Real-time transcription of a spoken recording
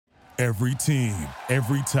Every team,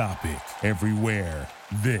 every topic, everywhere.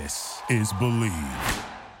 This is Believe.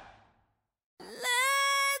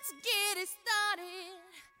 Let's get it started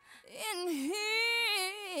in here.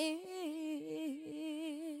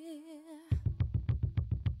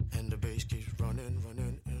 And the bass keeps running and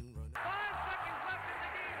running. 5 seconds left in the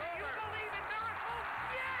game. You believe in miracles?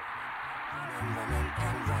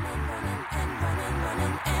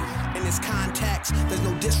 Yes! In this context, there's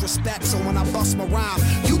no disrespect, so when I bust my rhyme,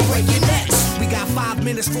 you break your necks. We got 5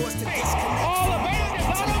 minutes for us to disconnect. All the band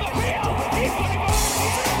is on the field.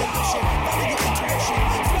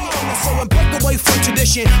 So and break away from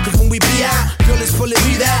tradition, cause when we be out, girl, it's pulling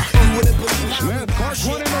me that. You wouldn't believe how Smith, Clark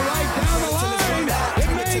running the right down the line. It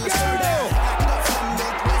may go.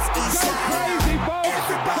 Go crazy, folks.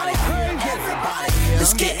 Go crazy.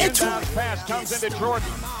 let's get into it. Pass comes into Jordan.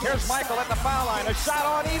 Here's Michael at the foul line. A shot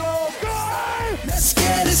on Elo. Good! Let's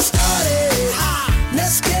get it started.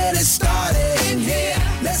 Let's get it started in here.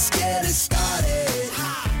 Let's get it started.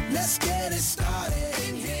 Let's get it started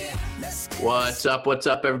in here. What's up,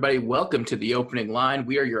 everybody? Welcome to the opening line.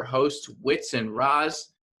 We are your hosts, Wits and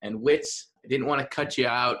Roz. And Wits, I didn't want to cut you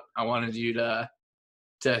out. I wanted you to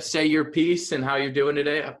say your piece and how you're doing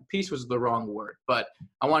today. Piece was the wrong word, but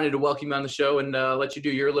I wanted to welcome you on the show and let you do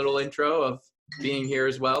your little intro of being here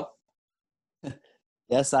as well.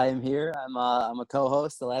 Yes, I am here. I'm a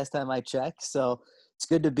co-host the last time I checked, so it's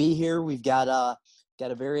good to be here. We've got a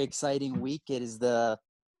very exciting week. It is the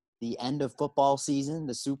end of football season,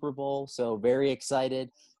 the Super Bowl, so very excited.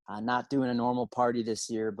 Not doing a normal party this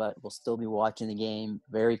year, but we'll still be watching the game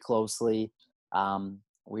very closely.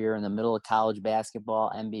 We are in the middle of college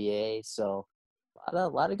basketball, NBA, so a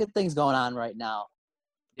lot of good things going on right now.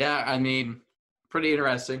 Yeah, I mean, pretty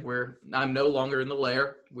interesting. I'm no longer in the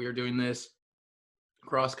lair. We are doing this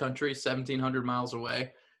cross country, 1,700 miles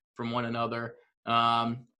away from one another.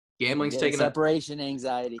 Gambling's taking separation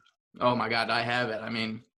anxiety. Oh my God, I have it. I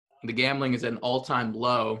mean, the gambling is at an all-time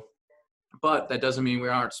low, but that doesn't mean we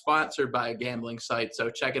aren't sponsored by a gambling site.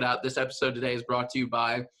 So check it out. This episode today is brought to you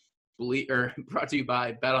by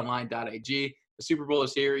BetOnline.ag. The Super Bowl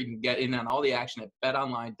is here. You can get in on all the action at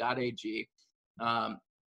BetOnline.ag.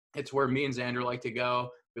 It's where me and Xander like to go.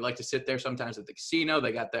 We like to sit there sometimes at the casino.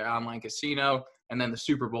 They got their online casino, and then the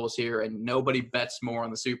Super Bowl is here, and nobody bets more on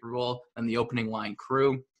the Super Bowl than the opening line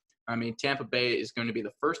crew. I mean, Tampa Bay is going to be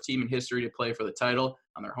the first team in history to play for the title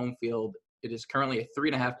on their home field. It is currently a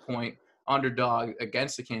 3.5-point underdog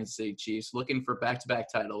against the Kansas City Chiefs, looking for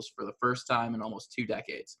back-to-back titles for the first time in almost 2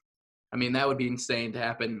 decades. I mean, that would be insane to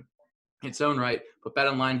happen in its own right, but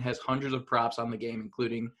BetOnline has hundreds of props on the game,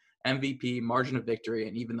 including MVP, margin of victory,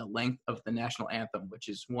 and even the length of the national anthem, which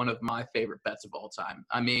is one of my favorite bets of all time.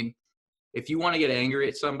 I mean, if you want to get angry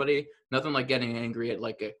at somebody, nothing like getting angry at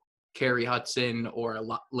like a Carrie Hudson or a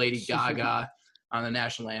Lady Gaga on the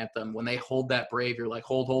national anthem. When they hold that brave, you're like,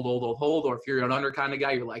 hold. Or if you're an under kind of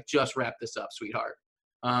guy, you're like, just wrap this up, sweetheart.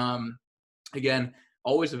 Again,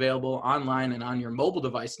 always available online and on your mobile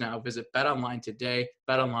device now. Visit BetOnline today.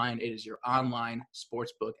 BetOnline, it is your online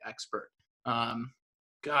sportsbook expert.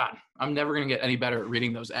 God, I'm never going to get any better at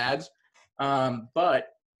reading those ads. But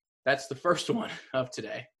that's the first one of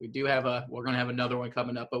today. We're going to have another one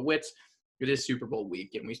coming up. But Wits, it is Super Bowl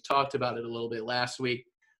week, and we talked about it a little bit last week.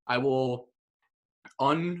 I will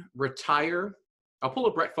unretire. I'll pull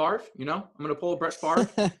a Brett Favre, I'm going to pull a Brett Favre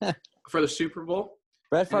for the Super Bowl.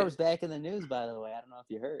 Brett Favre's back in the news, by the way. I don't know if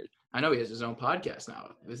you heard. I know he has his own podcast now.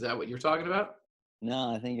 Is that what you're talking about?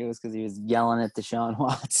 No, I think it was because he was yelling at Deshaun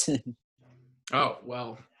Watson. Oh,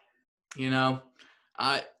 well,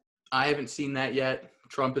 I haven't seen that yet.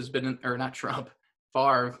 Trump has been not Trump,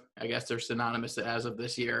 Favre, I guess they're synonymous as of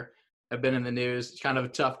this year, have been in the news. It's kind of a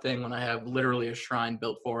tough thing when I have literally a shrine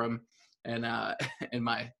built for him and in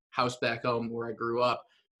my house back home where I grew up.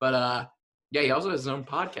 But yeah, he also has his own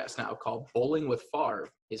podcast now called Bowling with Favre.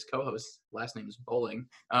 His co-host's last name is Bowling.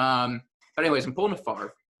 But anyways, I'm pulling a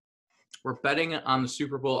Favre. We're betting on the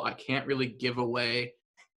Super Bowl. I can't really give away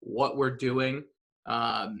what we're doing.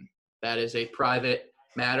 That is a private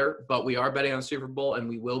matter, but we are betting on the Super Bowl, and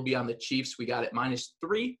we will be on the Chiefs. We got it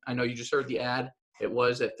 -3. I know you just heard the ad. It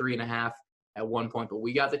was at 3.5 at one point, but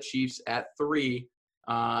we got the Chiefs at 3.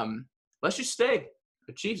 Let's just stay.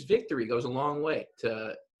 The Chiefs' victory goes a long way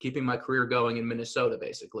to keeping my career going in Minnesota,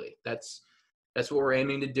 basically. That's what we're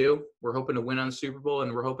aiming to do. We're hoping to win on the Super Bowl,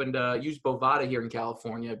 and we're hoping to use Bovada here in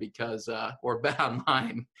California because or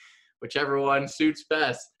BetOnline, whichever one suits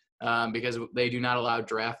best, because they do not allow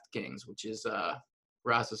DraftKings, which is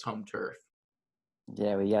Ross's home turf.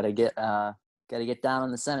 Yeah, we gotta get down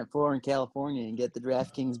on the Senate floor in California and get the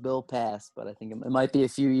DraftKings bill passed, but I think it might be a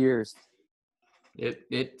few years.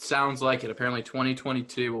 It sounds like it. Apparently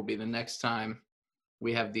 2022 will be the next time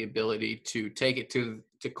we have the ability to take it to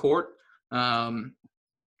court.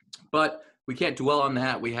 But we can't dwell on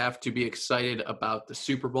that. We have to be excited about the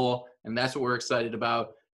Super Bowl, and that's what we're excited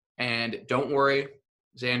about. And don't worry,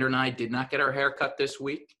 Xander and I did not get our hair cut this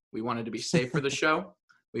week. We wanted to be safe for the show.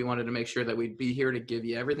 We wanted to make sure that we'd be here to give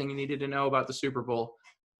you everything you needed to know about the Super Bowl.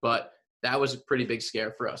 But that was a pretty big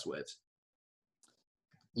scare for us, Wiz.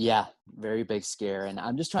 Yeah, very big scare. And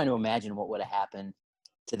I'm just trying to imagine what would have happened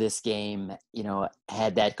to this game,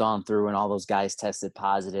 had that gone through and all those guys tested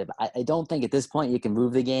positive. I don't think at this point you can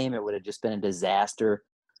move the game. It would have just been a disaster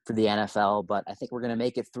for the NFL, but I think we're going to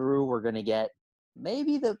make it through. We're going to get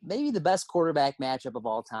maybe the best quarterback matchup of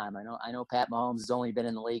all time. I know Pat Mahomes has only been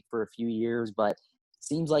in the league for a few years, but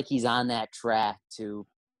seems like he's on that track to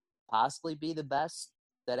possibly be the best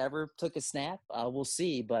that ever took a snap. We'll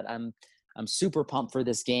see, but I'm super pumped for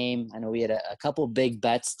this game. I know we had a couple big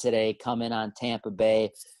bets today come in on Tampa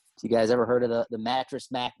Bay. You guys ever heard of the Mattress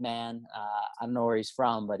Mac Man? I don't know where he's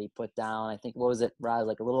from, but he put down, I think, what was it, Roz,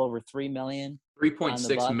 like a little over $3 million?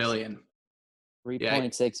 3.6 million.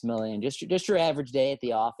 3.6 million. Just your average day at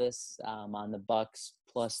the office on the Bucks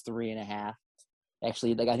plus 3.5.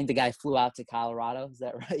 Actually, I think the guy flew out to Colorado. Is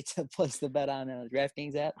that right? To place the bet on the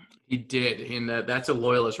DraftKings app? He did, and that's a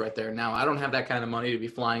loyalist right there. Now, I don't have that kind of money to be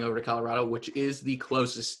flying over to Colorado, which is the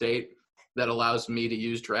closest state that allows me to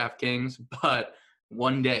use DraftKings, but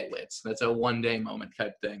one day, Litz. That's a one-day moment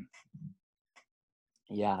type thing.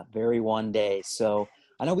 Yeah, very one day. So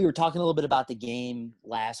I know we were talking a little bit about the game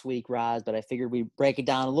last week, Roz, but I figured we'd break it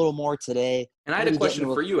down a little more today. And I had a question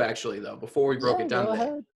for you, actually, though, before we broke it down go today.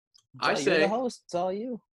 ahead. I You're say, the host. It's all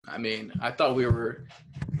you. I mean, I thought we were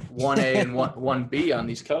 1A and 1B on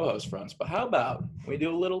these co-host fronts, but how about we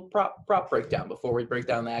do a little prop breakdown before we break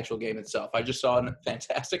down the actual game itself? I just saw a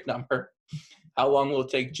fantastic number. How long will it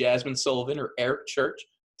take Jasmine Sullivan or Eric Church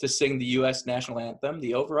to sing the U.S. national anthem?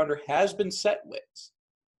 The over-under has been set, Wits.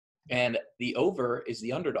 And the over is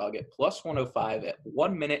the underdog at plus 105 at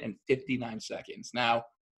 1 minute and 59 seconds. Now,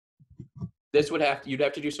 you'd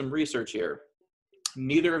have to do some research here.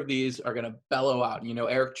 Neither of these are going to bellow out.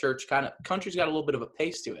 Eric Church country's got a little bit of a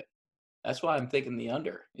pace to it. That's why I'm thinking the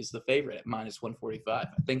under is the favorite at minus 145.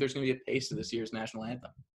 I think there's going to be a pace to this year's national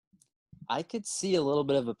anthem. I could see a little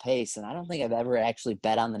bit of a pace, and I don't think I've ever actually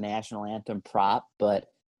bet on the national anthem prop, but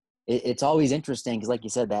it's always interesting because, like you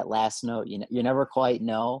said, that last note, you never quite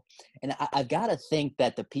know. And I've got to think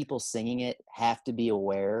that the people singing it have to be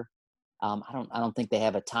aware. I don't think they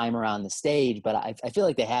have a timer on the stage, but I feel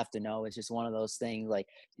like they have to know. It's just one of those things. Like,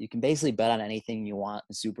 you can basically bet on anything you want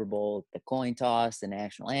in the Super Bowl, the coin toss, the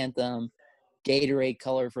national anthem, Gatorade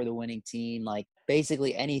color for the winning team, like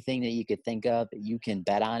basically anything that you could think of, you can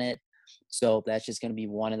bet on it. So that's just going to be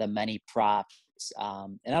one of the many props.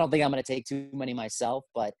 And I don't think I'm going to take too many myself,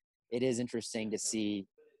 but it is interesting to see,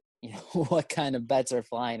 what kind of bets are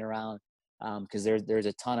flying around because there's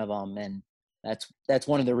a ton of them. And that's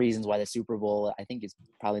one of the reasons why the Super Bowl, I think, is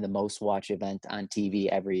probably the most watched event on TV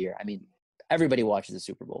every year. I mean, everybody watches the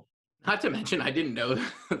Super Bowl. Not to mention, I didn't know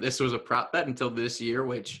this was a prop bet until this year,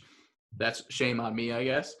 which that's shame on me, I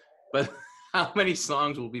guess. But how many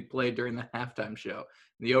songs will be played during the halftime show?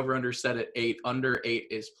 The over-under set at 8. Under 8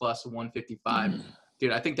 is plus 155.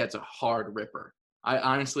 Dude, I think that's a hard ripper. I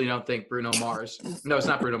honestly don't think Bruno Mars – no, it's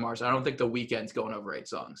not Bruno Mars. I don't think The Weeknd's going over 8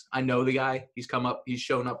 songs. I know the guy. He's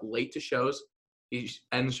shown up late to shows. He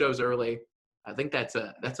ends shows early. I think that's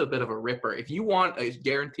a bit of a ripper. If you want a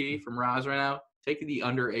guarantee from Roz right now, take the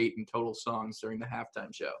under 8 in total songs during the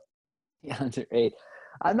halftime show. Yeah, under 8.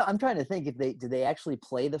 I'm trying to think do they actually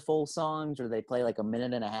play the full songs or do they play like a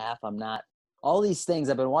minute and a half? I'm not – all these things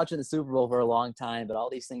 – I've been watching the Super Bowl for a long time, but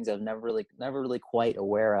all these things I've never really quite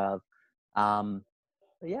aware of.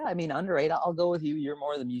 But yeah, I mean, under 8, I'll go with you. You're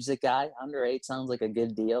more the music guy. Under 8 sounds like a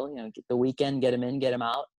good deal. Get the Weeknd, get him in, get him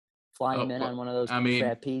out. Fly him in on one of those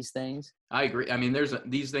trapeze things. I agree. I mean,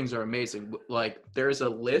 these things are amazing. Like, there's a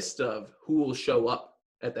list of who will show up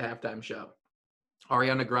at the halftime show.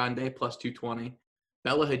 Ariana Grande, plus 220.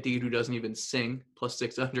 Bella Hadid, who doesn't even sing, plus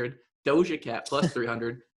 600. Doja Cat, plus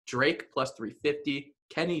 300. Drake, plus 350.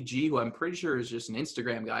 Kenny G, who I'm pretty sure is just an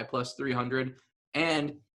Instagram guy, plus 300.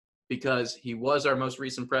 And because he was our most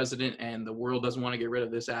recent president and the world doesn't want to get rid of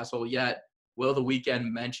this asshole yet, will the Weeknd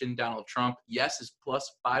mention Donald Trump? Yes is plus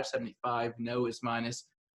 575. No is minus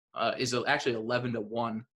is actually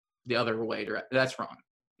 11-1 the other way. That's wrong.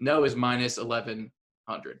 No is minus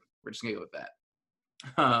 1100. We're just gonna go with that.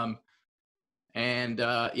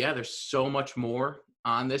 There's so much more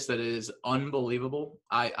on this that is unbelievable.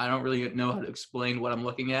 I don't really know how to explain what I'm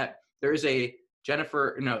looking at. There is a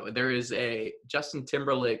there is a Justin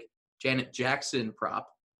Timberlake, Janet Jackson prop.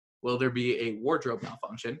 Will there be a wardrobe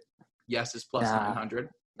malfunction? Yes is plus 900.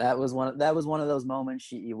 That was one of those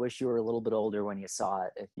moments you wish you were a little bit older when you saw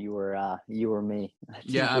it. If you were me,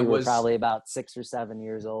 we were probably about 6 or 7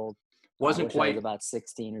 years old. I was about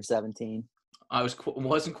 16 or 17. I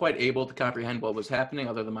wasn't quite able to comprehend what was happening,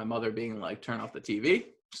 other than my mother being like, "Turn off the TV."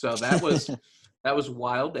 So that was that was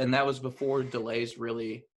wild, and that was before delays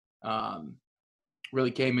really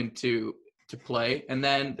came into play. And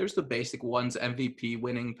then there's the basic ones: MVP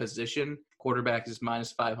winning position, quarterback is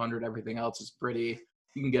minus 500. Everything else is pretty.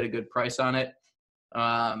 You can get a good price on it.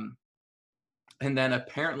 And then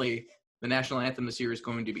apparently the national anthem this year is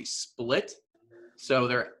going to be split.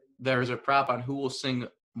 So there's a prop on who will sing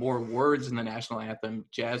more words in the national anthem: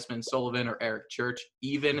 Jasmine Sullivan or Eric Church,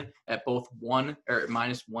 even at both -1 or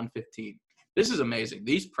minus 115. This is amazing.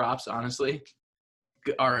 These props, honestly,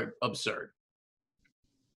 are absurd.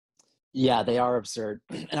 Yeah, they are absurd.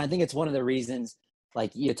 And I think it's one of the reasons,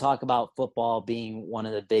 like, you talk about football being one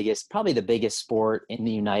of the biggest, probably the biggest sport in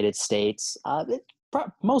the United States,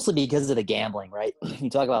 mostly because of the gambling, right? You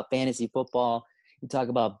talk about fantasy football, you talk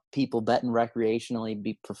about people betting recreationally,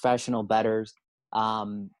 be professional bettors.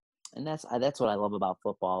 And that's what I love about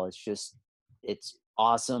football. It's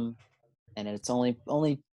awesome. And it's only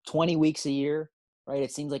 20 weeks a year, right?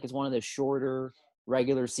 It seems like it's one of the shorter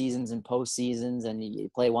regular seasons and postseasons, and you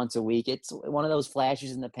play once a week. It's one of those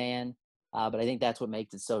flashes in the pan. But I think that's what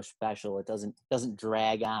makes it so special. It doesn't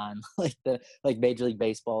drag on like Major League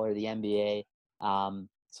Baseball or the NBA.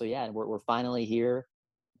 So yeah, we're finally here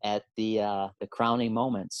at the crowning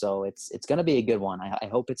moment. So it's going to be a good one. I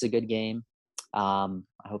hope it's a good game. I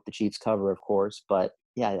hope the Chiefs cover, of course. But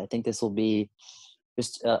yeah, I think this will be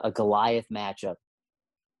just a Goliath matchup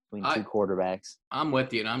between two quarterbacks. I'm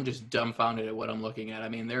with you, and I'm just dumbfounded at what I'm looking at. I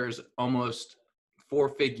mean, there's almost 4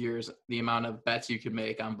 figures the amount of bets you could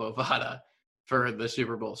make on Bovada for the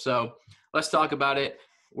Super Bowl. So let's talk about it.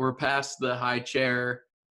 We're past the high chair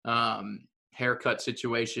haircut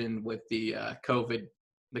situation with the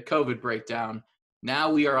COVID breakdown.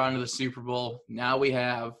 Now we are on to the Super Bowl. Now we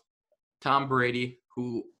have Tom Brady,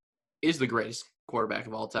 who is the greatest quarterback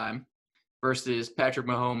of all time, versus Patrick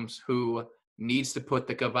Mahomes, who needs to put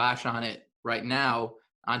the kibosh on it right now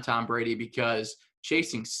on Tom Brady, because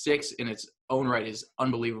chasing 6 in its own right is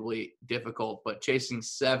unbelievably difficult, but chasing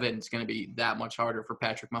 7 is going to be that much harder for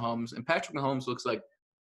Patrick Mahomes. And Patrick Mahomes looks like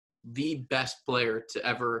the best player to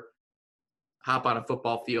ever hop on a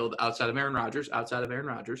football field outside of Aaron Rodgers,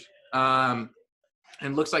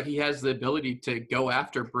 and looks like he has the ability to go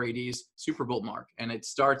after Brady's Super Bowl mark. And it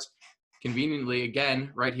starts conveniently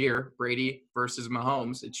again right here, Brady versus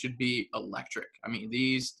Mahomes. It should be electric. I mean,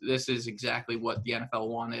 this is exactly what the NFL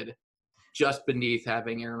wanted, just beneath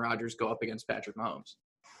having Aaron Rodgers go up against Patrick Mahomes.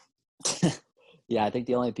 Yeah, I think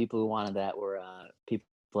the only people who wanted that were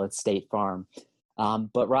people at State Farm.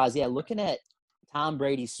 But Roz, yeah, looking at Tom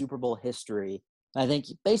Brady's Super Bowl history, I think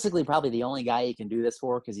basically probably the only guy he can do this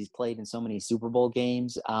for, because he's played in so many Super Bowl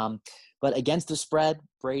games. But against the spread,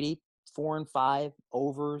 Brady 4-5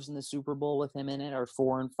 overs in the Super Bowl with him in it are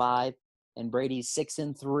 4-5, and Brady's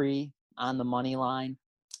 6-3 on the money line.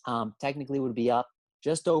 Technically would be up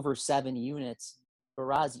just over 7 units. But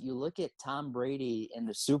Roz, you look at Tom Brady in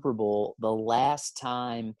the Super Bowl, the last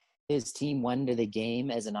time his team went into the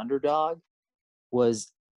game as an underdog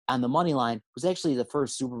was on the money line, was actually the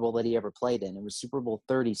first Super Bowl that he ever played in. It was Super Bowl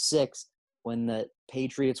 36 when the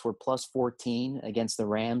Patriots were plus 14 against the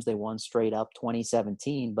Rams. They won straight up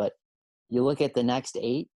 2017. But you look at the next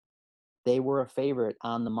 8, they were a favorite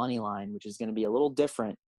on the money line, which is going to be a little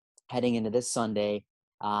different heading into this Sunday.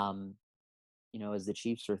 As the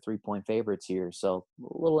Chiefs are 3-point favorites here. So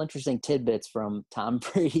a little interesting tidbits from Tom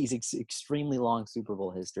Brady's extremely long Super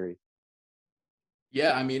Bowl history.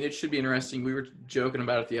 Yeah, I mean, it should be interesting. We were joking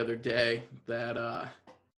about it the other day that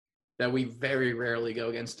we very rarely go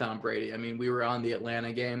against Tom Brady. I mean, we were on the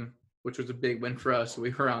Atlanta game, which was a big win for us.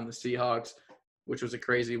 We were on the Seahawks, which was a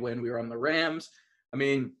crazy win. We were on the Rams. I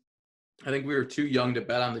mean, I think we were too young to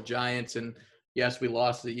bet on the Giants. And yes, we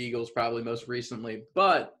lost to the Eagles probably most recently,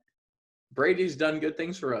 but Brady's done good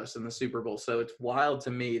things for us in the Super Bowl. So it's wild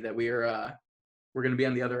to me that we're going to be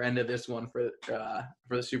on the other end of this one for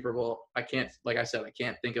the Super Bowl. Like I said, I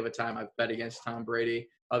can't think of a time I've bet against Tom Brady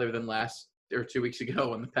other than last or 2 weeks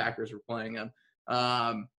ago when the Packers were playing him.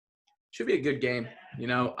 Should be a good game.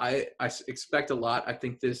 I expect a lot. I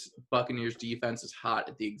think this Buccaneers defense is hot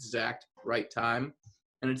at the exact right time.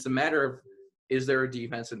 And it's a matter of, is there a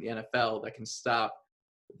defense in the NFL that can stop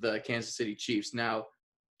the Kansas City Chiefs? Now,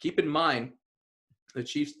 keep in mind, The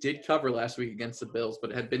Chiefs did cover last week against the Bills,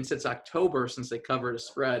 but it had been since October since they covered a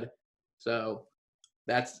spread. So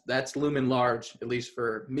that's looming large, at least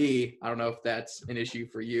for me. I don't know if that's an issue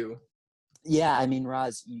for you. Yeah, I mean,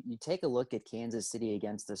 Roz, you take a look at Kansas City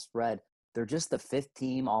against the spread. They're just the 5th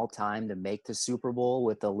team all time to make the Super Bowl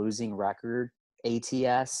with a losing record,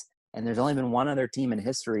 ATS. And there's only been one other team in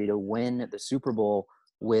history to win the Super Bowl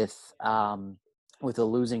with a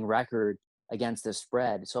losing record against the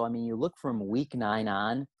spread. So, I mean, you look from week 9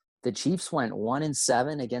 on, the Chiefs went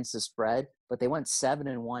 1-7 against the spread, but they went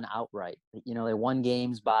 7-1 outright. You know, they won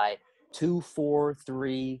games by 2, 4,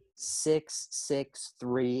 3, 6, 6,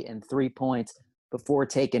 3, and 3 points before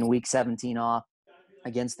taking week 17 off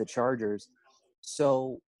against the Chargers.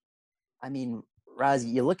 So, I mean, Raz,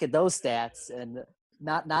 you look at those stats, and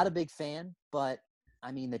not a big fan, but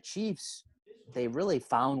I mean, the Chiefs, they really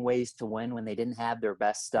found ways to win when they didn't have their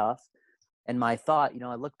best stuff. And my thought,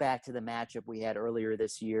 I look back to the matchup we had earlier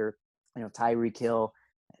this year, Tyreek Hill,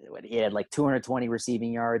 he had like 220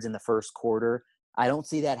 receiving yards in the first quarter. I don't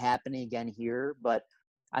see that happening again here, but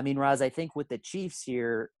I mean, Raz, I think with the Chiefs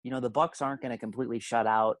here, the Bucs aren't going to completely shut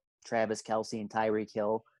out Travis Kelce and Tyreek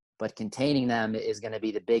Hill, but containing them is going to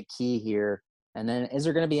be the big key here. And then is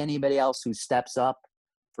there going to be anybody else who steps up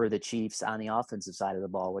for the Chiefs on the offensive side of the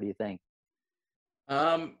ball? What do you think?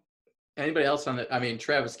 Anybody else on the? I mean,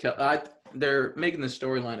 Travis Kelce. They're making the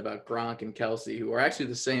storyline about Gronk and Kelce, who are actually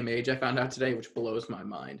the same age. I found out today, which blows my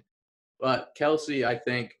mind. But Kelce, I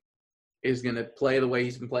think, is going to play the way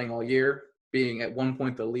he's been playing all year, being at one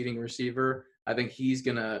point the leading receiver. I think he's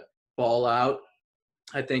going to ball out.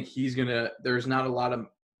 I think he's going to. There's not a lot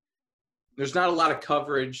of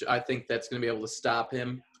coverage. I think that's going to be able to stop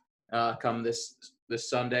him come this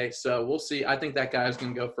Sunday. So we'll see. I think that guy's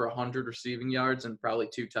going to go for 100 receiving yards and probably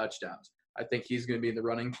 2 touchdowns. I think he's going to be in the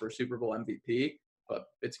running for Super Bowl MVP, but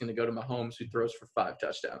it's going to go to Mahomes, who throws for 5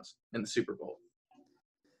 touchdowns in the Super Bowl.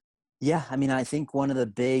 Yeah, I mean, I think one of the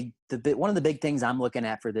big things I'm looking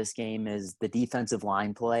at for this game is the defensive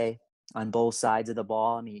line play on both sides of the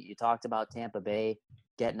ball. I mean, you talked about Tampa Bay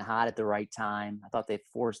getting hot at the right time. I thought they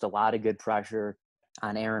forced a lot of good pressure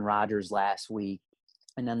on Aaron Rodgers last week.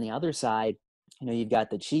 And then the other side, you've got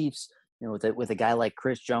the Chiefs, with a guy like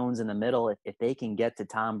Chris Jones in the middle. If they can get to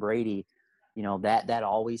Tom Brady, that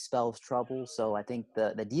always spells trouble. So I think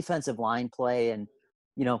the defensive line play and,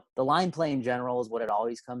 the line play in general is what it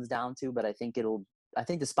always comes down to. But I think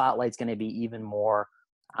the spotlight's going to be even more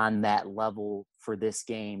on that level for this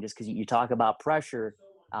game, just because you talk about pressure.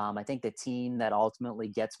 I think the team that ultimately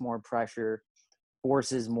gets more pressure,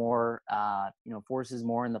 forces more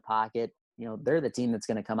in the pocket, they're the team that's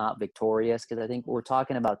going to come out victorious, because I think we're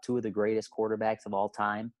talking about 2 of the greatest quarterbacks of all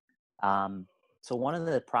time. So one of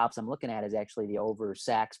the props I'm looking at is actually the over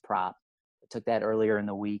sacks prop. I took that earlier in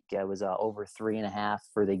the week. It was over 3.5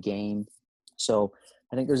 for the game. So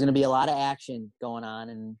I think there's going to be a lot of action going on,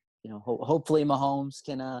 and hopefully Mahomes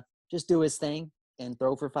can just do his thing and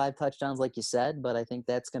throw for 5 touchdowns, like you said. But I think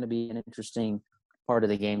that's going to be an interesting part of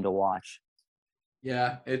the game to watch.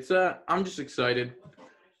 Yeah, it's I'm just excited.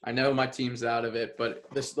 I know my team's out of it, but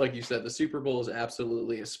this, like you said, the Super Bowl is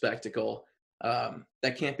absolutely a spectacle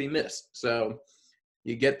that can't be missed. So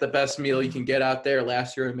you get the best meal you can get out there.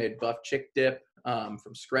 Last year I made buff chick dip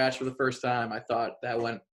from scratch for the first time. I thought that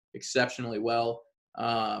went exceptionally well.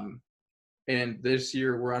 And this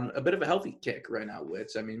year we're on a bit of a healthy kick right now,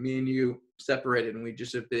 Witz. I mean, me and you separated, and we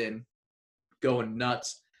just have been going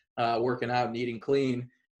nuts, working out and eating clean.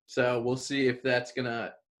 So we'll see if that's going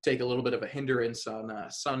to take a little bit of a hindrance on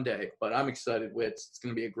Sunday. But I'm excited, Witz. It's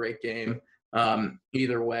going to be a great game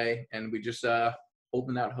either way. And we just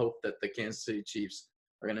holding out hope that the Kansas City Chiefs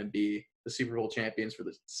are going to be the Super Bowl champions for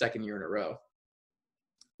the 2nd year in a row.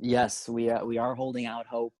 Yes, we are holding out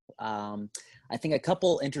hope. I think a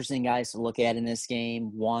couple interesting guys to look at in this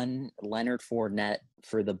game. One, Leonard Fournette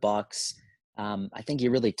for the Bucs. I think he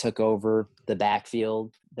really took over the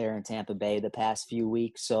backfield there in Tampa Bay the past few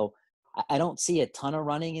weeks. So I don't see a ton of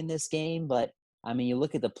running in this game, but I mean, you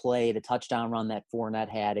look at the touchdown run that Fournette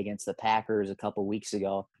had against the Packers a couple weeks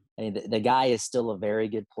ago. I mean, the guy is still a very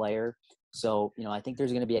good player. So, I think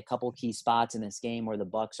there's going to be a couple key spots in this game where the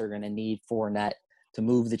Bucs are going to need Fournette to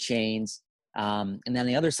move the chains. And then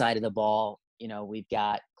the other side of the ball, we've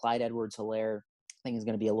got Clyde Edwards-Helaire. I think is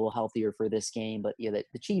going to be a little healthier for this game. But, the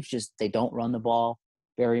Chiefs they don't run the ball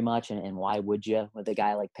very much. And why would you with a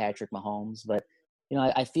guy like Patrick Mahomes? But,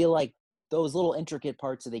 I feel like those little intricate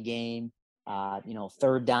parts of the game,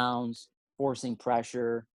 third downs, forcing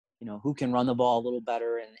pressure, who can run the ball a little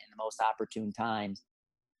better in the most opportune times,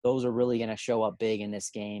 those are really going to show up big in this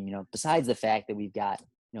game, besides the fact that we've got,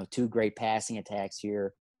 2 great passing attacks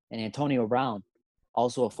here. And Antonio Brown,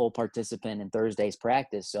 also a full participant in Thursday's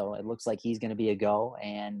practice. So it looks like he's going to be a go,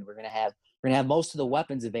 and we're going to have most of the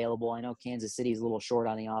weapons available. I know Kansas City is a little short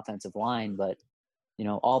on the offensive line, but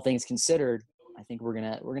all things considered, I think we're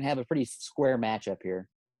going to have a pretty square matchup here.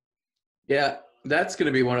 Yeah, that's going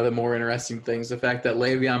to be one of the more interesting things, the fact that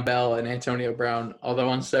Le'Veon Bell and Antonio Brown, although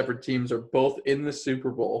on separate teams, are both in the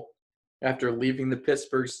Super Bowl after leaving the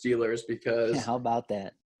Pittsburgh Steelers because how about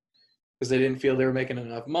that? Because they didn't feel they were making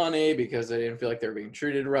enough money, because they didn't feel like they were being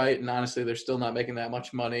treated right. And honestly, they're still not making that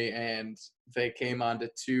much money. And they came on to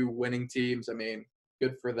 2 winning teams. I mean,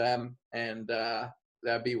 good for them. And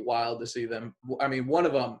that'd be wild to see them. I mean, one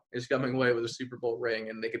of them is coming away with a Super Bowl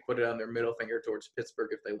ring, and they could put it on their middle finger towards Pittsburgh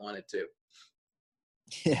if they wanted to.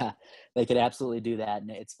 Yeah, they could absolutely do that.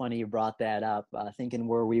 And it's funny you brought that up, thinking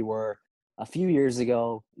where we were a few years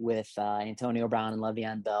ago with Antonio Brown and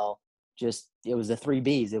Le'Veon Bell. It was the 3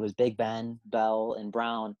 Bs. It was Big Ben, Bell, and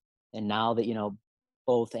Brown. And now that,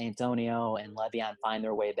 both Antonio and Le'Veon find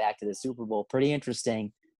their way back to the Super Bowl, pretty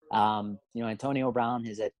interesting. Antonio Brown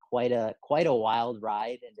has had quite a wild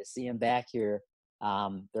ride, and to see him back here,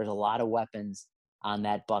 there's a lot of weapons on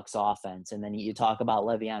that Bucs offense. And then you talk about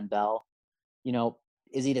Le'Veon Bell.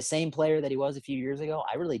 Is he the same player that he was a few years ago?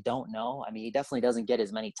 I really don't know. I mean, he definitely doesn't get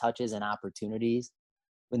as many touches and opportunities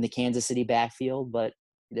in the Kansas City backfield, but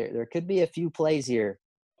there could be a few plays here,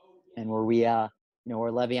 and where we, where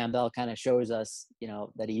Le'Veon Bell kind of shows us,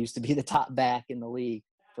 that he used to be the top back in the league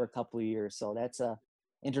for a couple of years. So that's a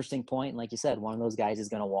interesting point. And like you said, one of those guys is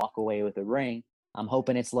going to walk away with a ring. I'm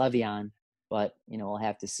hoping it's Le'Veon, but we'll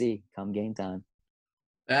have to see come game time.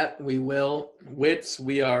 That we will. Wits,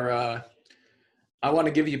 we are. I want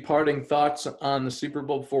to give you parting thoughts on the Super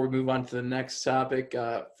Bowl before we move on to the next topic.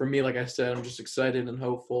 For me, like I said, I'm just excited and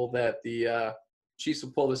hopeful that the Chiefs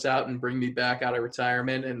will pull this out and bring me back out of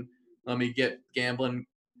retirement and let me get gambling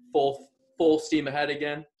full steam ahead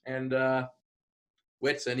again. And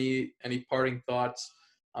Wits, any parting thoughts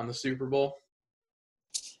on the Super Bowl?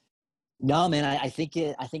 No, man, I think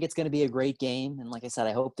it's going to be a great game, and like I said,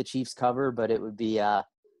 I hope the Chiefs cover. But it would be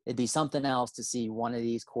it'd be something else to see one of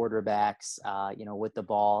these quarterbacks, with the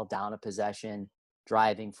ball down a possession,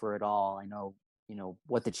 driving for it all. I know,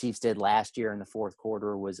 what the Chiefs did last year in the fourth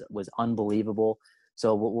quarter was unbelievable.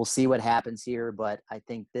 So we'll see what happens here. But I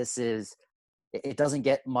think it doesn't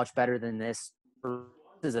get much better than this.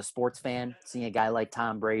 As a sports fan, seeing a guy like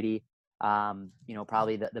Tom Brady,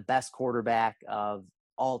 probably the best quarterback of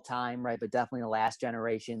all time, right? But definitely the last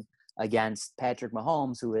generation, against Patrick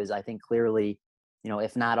Mahomes, who is, I think, clearly,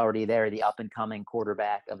 if not already there, the up and coming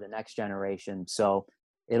quarterback of the next generation. So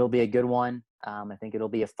it'll be a good one. I think it'll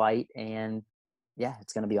be a fight, and yeah,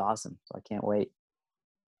 it's going to be awesome. So I can't wait.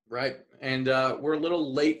 Right. And we're a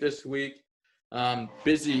little late this week.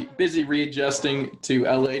 Busy readjusting to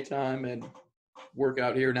LA time and work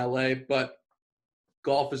out here in LA, but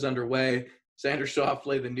golf is underway. Xander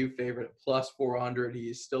Schauffele, the new favorite, at plus 400. He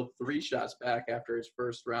is still 3 shots back after his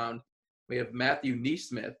first round. We have Matthew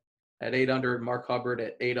Neesmith at 8 under, and Mark Hubbard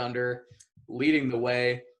at 8 under, leading the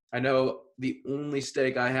way. I know the only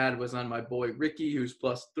stake I had was on my boy Ricky, who's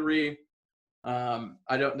plus 3.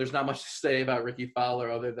 There's not much to say about Ricky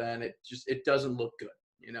Fowler other than it doesn't look good.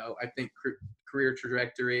 I think career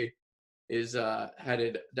trajectory is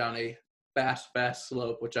headed down a fast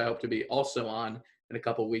slope, which I hope to be also on in a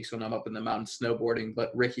couple of weeks when I'm up in the mountains snowboarding.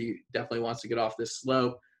 But Ricky definitely wants to get off this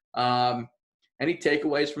slope. Any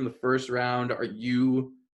takeaways from the first round? Are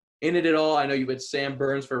you in it at all? I know you had Sam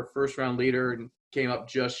Burns for a first round leader and came up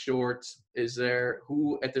just short. Is there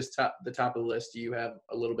who at the top of the list do you have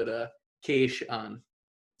a little bit of cash on?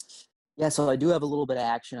 Yeah, so I do have a little bit of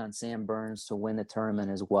action on Sam Burns to win the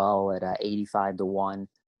tournament as well at 85-1.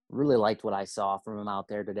 Really liked what I saw from him out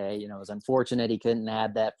there today. It was unfortunate he couldn't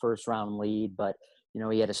add that first round lead, but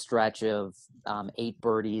he had a stretch of 8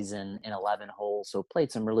 birdies in 11 holes, so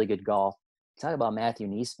played some really good golf. Talk about Matthew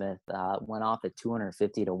Neesmith, went off at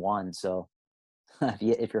 250-1. So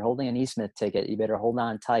if you're holding a Neesmith ticket, you better hold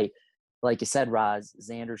on tight. Like you said, Roz,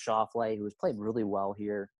 Xander Schauffele, who has played really well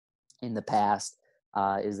here in the past,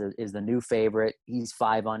 is the new favorite. He's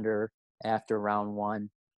 5 under after round 1.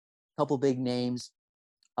 Couple big names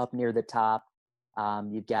up near the top.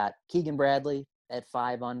 You've got Keegan Bradley at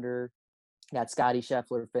 5 under. You got Scotty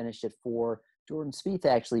Scheffler finished at 4. Jordan Spieth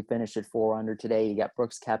actually finished at 4 under today. You got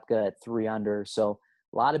Brooks Koepka at 3 under. So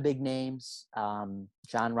a lot of big names. Jon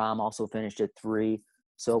Rahm also finished at 3.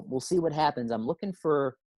 So we'll see what happens. I'm looking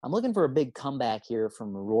for a big comeback here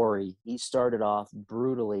from Rory. He started off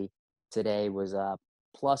brutally today, was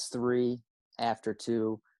plus 3 after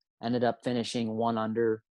 2, ended up finishing 1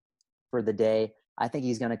 under for the day. I think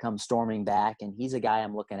he's going to come storming back, and he's a guy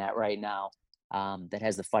I'm looking at right now that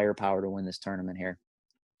has the firepower to win this tournament here.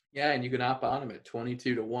 Yeah, and you can hop on him at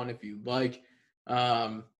 22-1 if you like.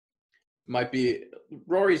 Might be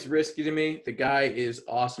Rory's risky to me. The guy is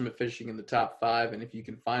awesome at fishing in the top 5, and if you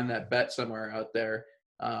can find that bet somewhere out there,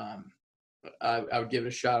 I would give it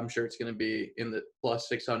a shot. I'm sure it's going to be in the plus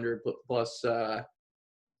 600, plus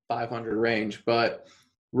 500 range. But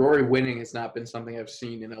Rory winning has not been something I've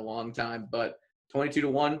seen in a long time. But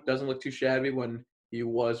 22-1 doesn't look too shabby when he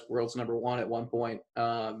was world's number 1 at one point.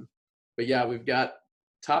 But yeah, we've got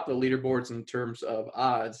top of the leaderboards in terms of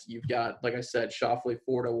odds. You've got, like I said, Schauffele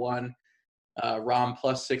 4-1, Rahm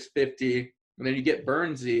plus 650, and then you get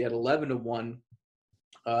Bernsey at 11-1.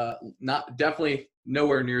 Not definitely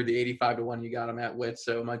nowhere near the 85-1 you got him at with,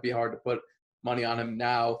 so it might be hard to put money on him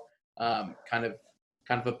now. Kind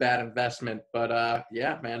of a bad investment, but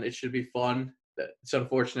yeah, man, it should be fun. It's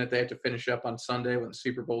unfortunate they have to finish up on Sunday when the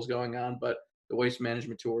Super Bowl's going on, but the Waste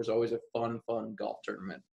Management Tour is always a fun golf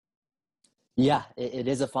tournament. Yeah, it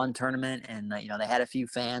is a fun tournament, and they had a few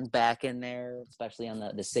fans back in there, especially on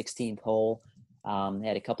the 16th hole. They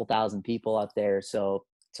had a couple thousand people out there, so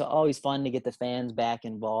it's always fun to get the fans back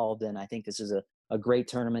involved, and I think this is a great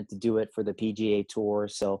tournament to do it for the PGA Tour.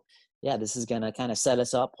 So, yeah, this is going to kind of set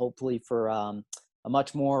us up, hopefully, for a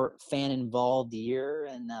much more fan-involved year,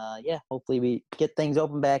 and, yeah, hopefully we get things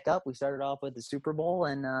open back up. We started off with the Super Bowl,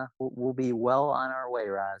 and we'll be well on our way,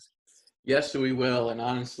 Roz. Yes, we will. And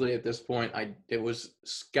honestly, at this point, it was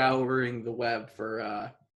scouring the web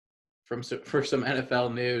for some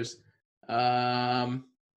NFL news,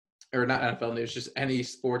 or not NFL news, just any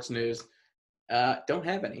sports news. Don't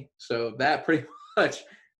have any. So that pretty much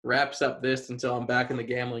wraps up this until I'm back in the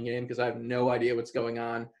gambling game, because I have no idea what's going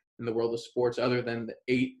on in the world of sports other than the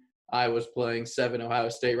 8 Iowa's playing 7 Ohio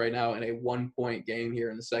State right now in a 1-point game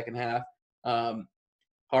here in the second half.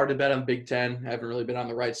 Hard to bet on Big Ten. I haven't really been on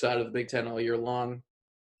the right side of the Big Ten all year long.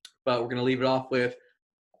 But we're going to leave it off with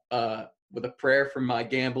a prayer from my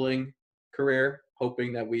gambling career,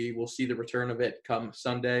 hoping that we will see the return of it come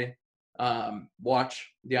Sunday. Watch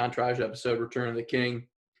the Entourage episode, Return of the King.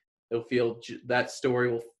 It'll feel that story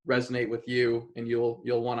will resonate with you, and you'll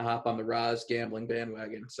want to hop on the Roz gambling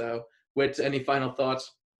bandwagon. So, Wits, any final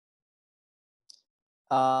thoughts?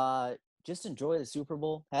 Just enjoy the Super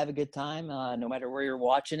Bowl. Have a good time. No matter where you're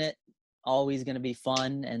watching it, always going to be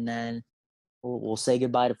fun. And then we'll say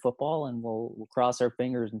goodbye to football, and we'll cross our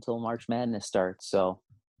fingers until March Madness starts. So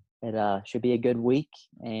it should be a good week.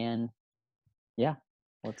 And yeah,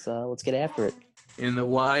 let's get after it. In the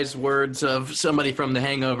wise words of somebody from The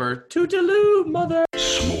Hangover, Toodaloo, mother.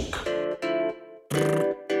 Smoke.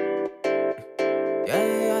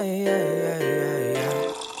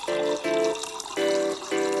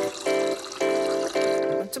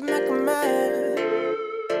 To make a man,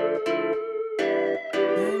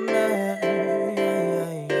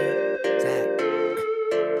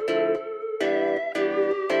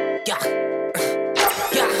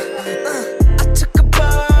 I took a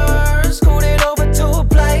bus, scooted over to a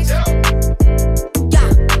place.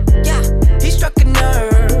 He struck a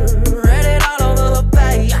nerve, read it all over her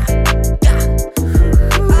face.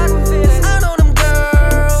 I know them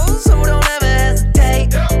girls who don't ever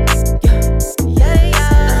hesitate.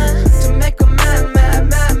 To make a man,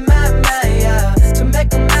 yeah. To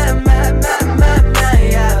make a man,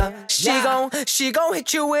 yeah. She gon'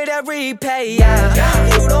 hit you with every pay,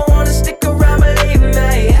 yeah. You don't wanna stick around, believe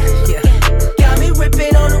me. Got me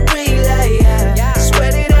ripping on the relay.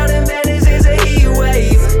 Sweating out in Venice is a heat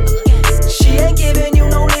wave. She ain't giving you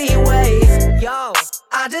no leeway. Yo,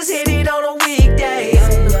 I just hit it on a weekday.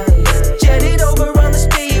 Jet it over on the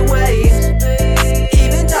speedway.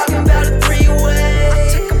 Even talking about a three-way. I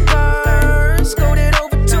took a burn, scooted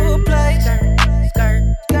over to a place.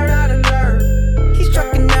 Skirt out of nerve. He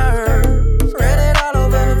struck a nerve, read it all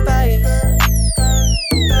over her face.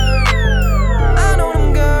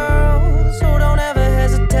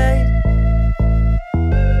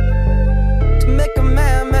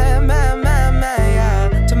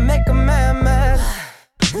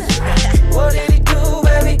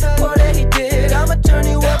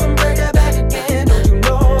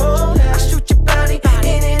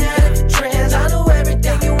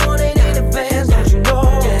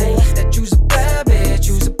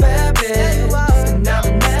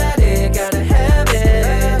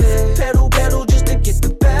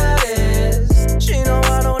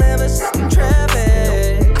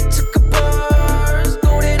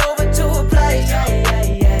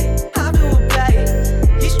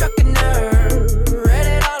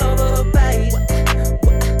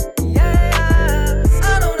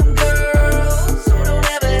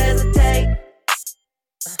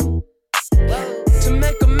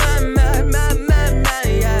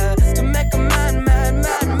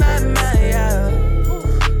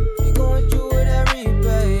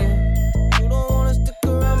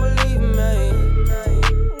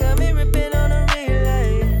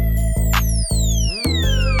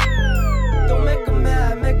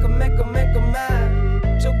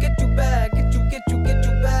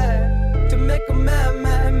 make a man,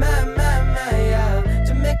 man, man, man, man, yeah.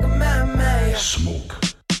 To make a man, man, yeah. Smoke.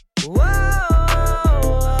 Whoa.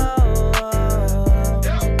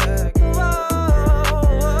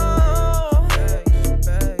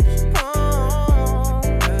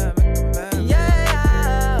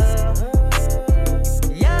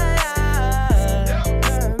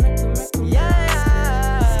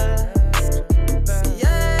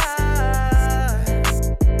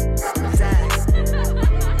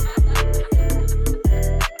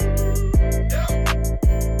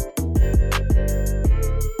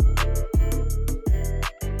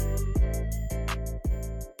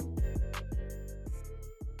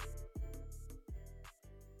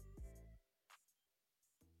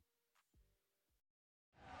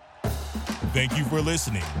 Thank you for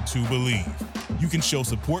listening to Believe. You can show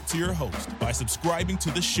support to your host by subscribing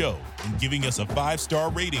to the show and giving us a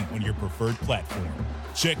 5-star rating on your preferred platform.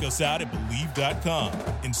 Check us out at Believe.com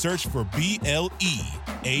and search for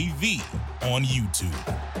BLEAV on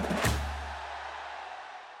YouTube.